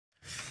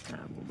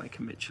make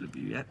a Mitchell of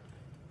you yet.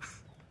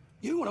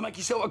 You want to make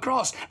yourself a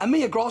grass and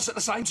me a grass at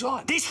the same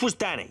time. This was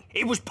Danny.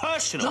 It was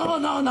personal. No.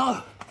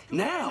 Now.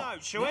 No,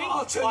 shall we?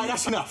 I'll tell you. Right,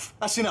 that's enough.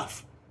 That's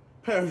enough.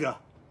 Pair of you.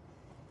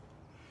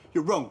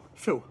 You're wrong,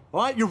 Phil.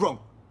 All right, you're wrong.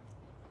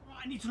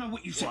 I need to know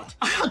what you said.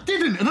 I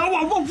didn't, and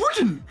I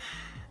wouldn't.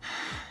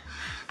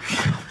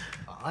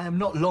 I am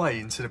not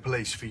lying to the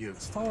police for you.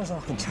 As far as I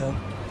can tell,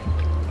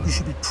 you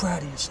should be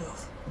proud of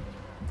yourself.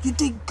 You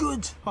did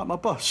good. Like my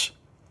boss.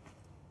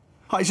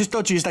 He's as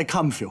dodgy as they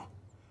come, Phil.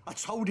 I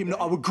told him that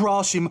I would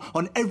grass him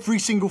on every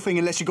single thing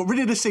unless he got rid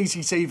of the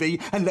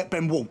CCTV and let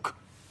Ben walk.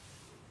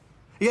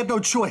 He had no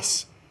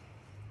choice.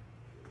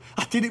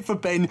 I did it for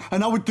Ben,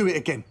 and I would do it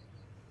again.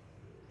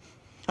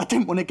 I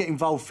didn't want to get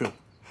involved, Phil.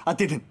 I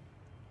didn't.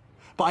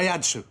 But I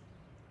had to.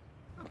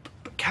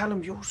 But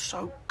Callum, you're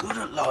so good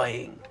at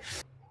lying.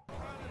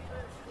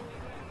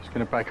 It's going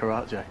to break her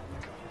heart, Jay.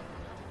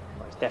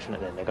 Well, it's definite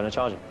then. They're going to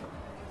charge him.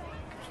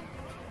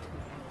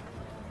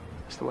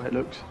 That's the way it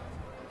looks.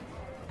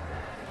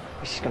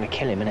 This is going to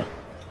kill him, innit?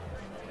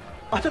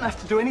 I don't have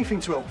to do anything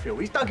to help Phil.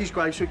 He's dug his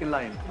grave so he can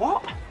lay in.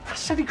 What? I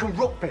said he can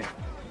rock Ben.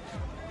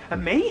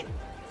 And me?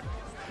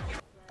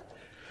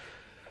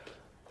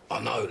 I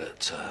know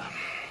that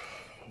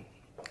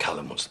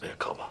Callum wants to be a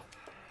copper.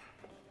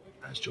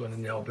 That's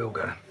joining the old bill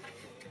gang.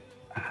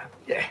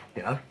 Yeah,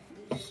 you know,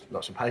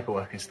 lots of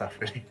paperwork and stuff,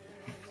 really.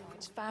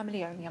 It's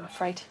family only, I'm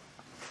afraid.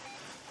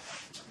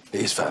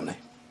 It is family.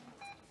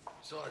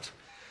 Besides,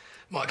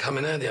 might come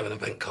in handy having a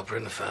bent copper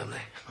in the family.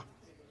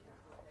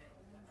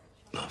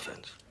 No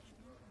offence.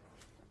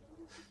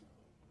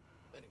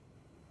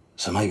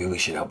 So maybe we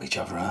should help each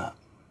other out.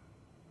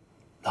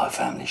 Like a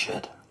family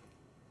should.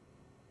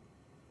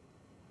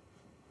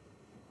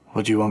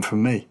 What do you want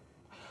from me?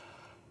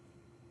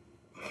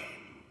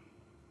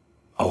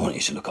 I want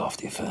you to look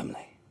after your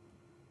family.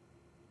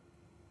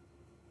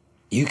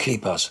 You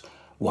keep us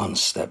one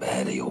step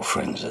ahead of your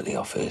friends at the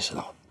office,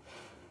 and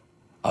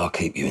I'll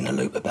keep you in the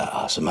loop about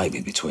us, and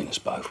maybe between us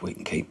both we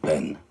can keep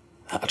Ben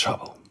out of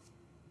trouble.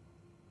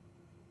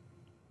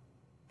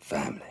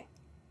 Family.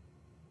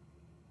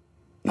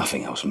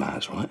 Nothing else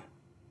matters, right?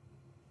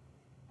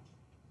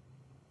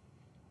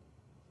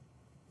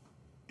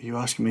 Are you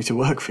asking me to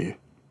work for you?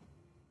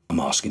 I'm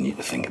asking you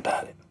to think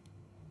about it.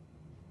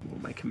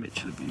 We'll make a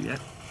Mitchell of you yet.